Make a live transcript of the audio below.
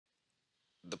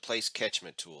the Place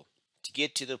Catchment tool. To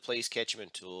get to the Place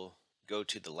Catchment tool, go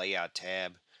to the Layout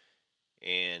tab,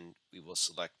 and we will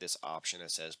select this option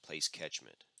that says Place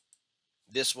Catchment.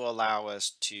 This will allow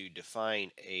us to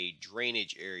define a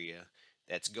drainage area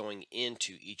that's going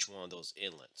into each one of those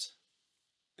inlets.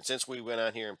 And since we went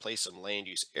out here and placed some land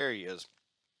use areas,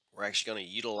 we're actually going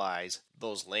to utilize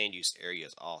those land use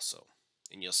areas also.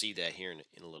 And you'll see that here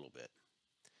in a little bit.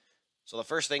 So the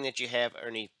first thing that you have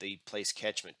underneath the Place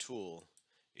Catchment tool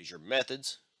is your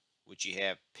methods, which you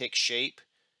have pick shape,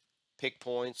 pick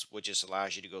points, which just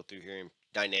allows you to go through here and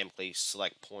dynamically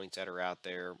select points that are out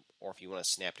there, or if you want to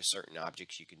snap to certain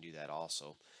objects, you can do that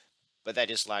also. But that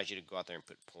just allows you to go out there and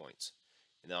put points.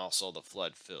 And then also the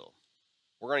flood fill.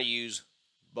 We're going to use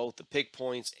both the pick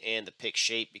points and the pick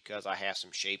shape because I have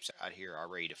some shapes out here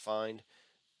already defined.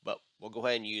 But we'll go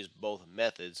ahead and use both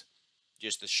methods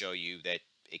just to show you that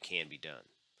it can be done.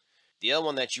 The other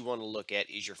one that you want to look at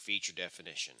is your feature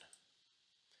definition.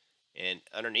 And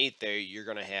underneath there, you're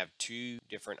going to have two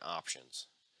different options.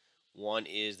 One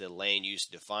is the land use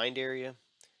defined area,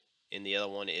 and the other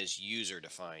one is user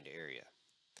defined area.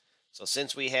 So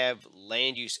since we have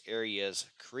land use areas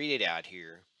created out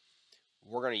here,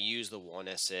 we're going to use the one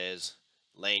that says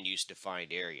land use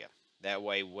defined area. That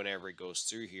way, whenever it goes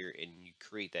through here and you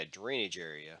create that drainage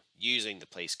area using the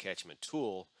Place Catchment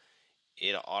tool,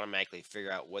 it'll automatically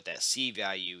figure out what that C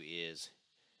value is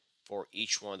for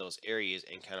each one of those areas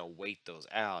and kind of weight those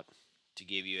out to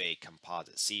give you a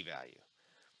composite C value.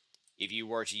 If you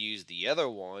were to use the other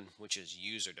one, which is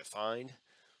user defined,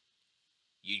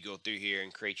 you'd go through here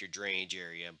and create your drainage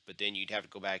area, but then you'd have to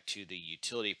go back to the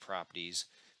utility properties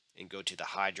and go to the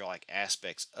hydraulic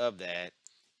aspects of that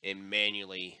and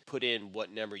manually put in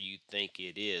what number you think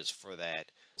it is for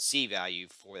that C value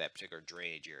for that particular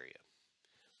drainage area.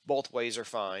 Both ways are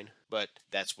fine, but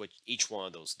that's what each one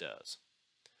of those does.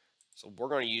 So we're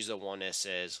going to use the one that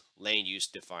says land use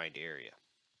defined area.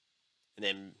 And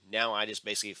then now I just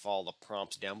basically follow the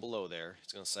prompts down below there.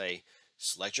 It's going to say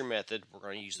select your method. We're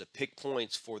going to use the pick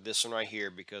points for this one right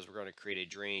here because we're going to create a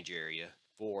drainage area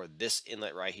for this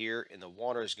inlet right here, and the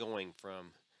water is going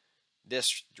from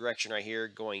this direction right here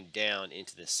going down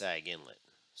into the sag inlet.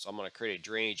 So I'm going to create a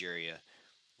drainage area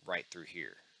right through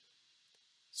here.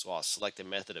 So I'll select the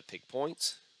method of pick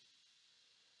points,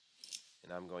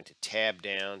 and I'm going to tab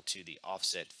down to the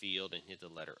offset field and hit the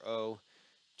letter O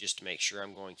just to make sure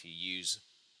I'm going to use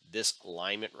this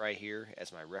alignment right here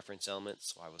as my reference element.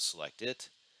 So I will select it,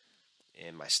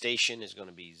 and my station is going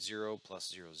to be 0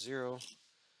 plus 0, 0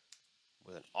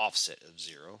 with an offset of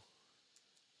 0.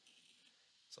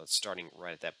 So it's starting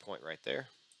right at that point right there.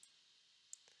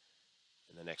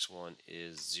 And the next one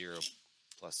is 0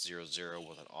 plus 0, 0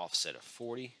 with an offset of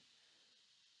 40.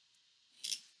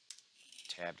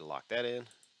 Tab to lock that in.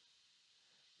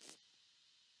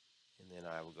 And then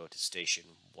I will go to station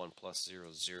 1 plus 0,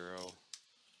 0.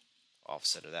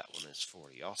 Offset of that one is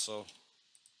 40 also.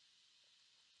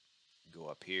 Go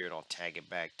up here and I'll tag it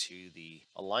back to the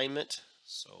alignment.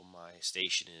 So my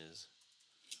station is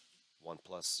 1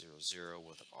 plus 0, 0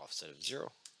 with an offset of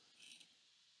 0.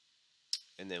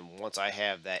 And then once I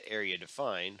have that area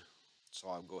defined, so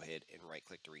I'll go ahead and right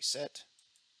click to reset.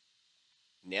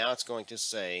 Now it's going to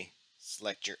say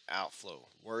select your outflow.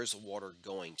 Where is the water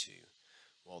going to?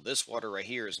 Well, this water right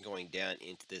here is going down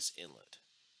into this inlet.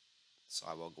 So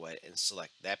I will go ahead and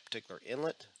select that particular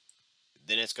inlet.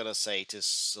 Then it's going to say to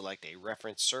select a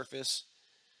reference surface.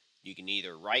 You can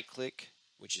either right click,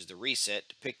 which is the reset,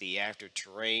 to pick the after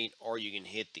terrain, or you can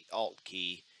hit the Alt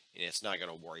key and it's not going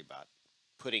to worry about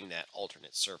putting that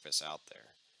alternate surface out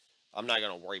there. I'm not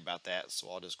going to worry about that, so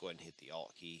I'll just go ahead and hit the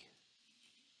Alt key.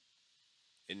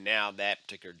 And now that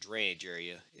particular drainage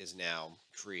area is now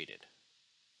created.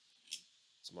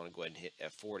 So I'm going to go ahead and hit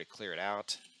F4 to clear it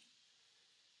out.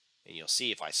 And you'll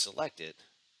see if I select it,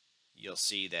 you'll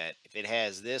see that if it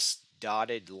has this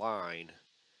dotted line,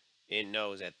 it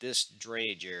knows that this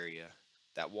drainage area,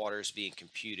 that water is being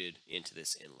computed into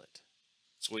this inlet.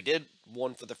 So we did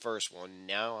one for the first one.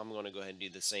 Now I'm going to go ahead and do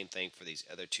the same thing for these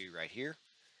other two right here.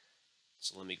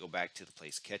 So let me go back to the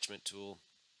Place Catchment tool.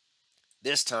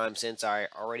 This time, since I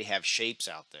already have shapes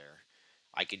out there,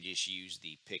 I could just use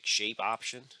the Pick Shape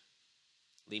option,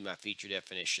 leave my feature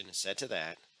definition set to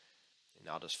that, and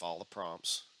I'll just follow the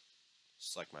prompts.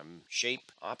 Select my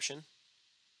shape option,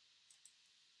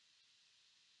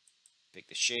 pick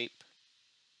the shape,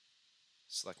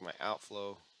 select my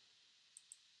outflow,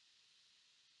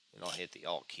 and I'll hit the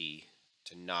Alt key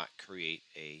to not create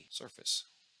a surface.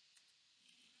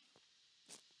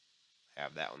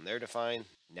 Have that one there defined.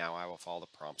 Now I will follow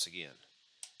the prompts again.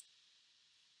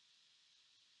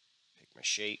 Pick my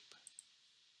shape,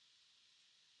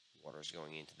 is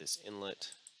going into this inlet.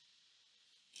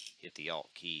 Hit the Alt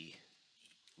key.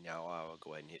 Now I will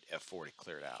go ahead and hit F4 to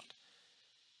clear it out.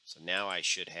 So now I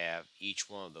should have each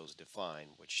one of those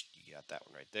defined, which you got that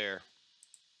one right there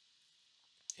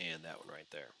and that one right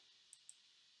there.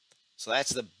 So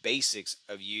that's the basics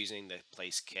of using the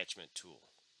place catchment tool.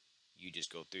 You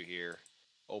just go through here,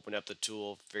 open up the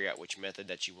tool, figure out which method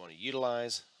that you want to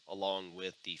utilize, along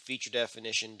with the feature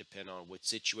definition, depending on which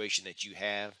situation that you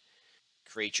have,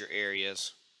 create your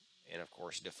areas, and of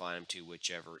course define them to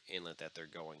whichever inlet that they're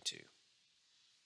going to.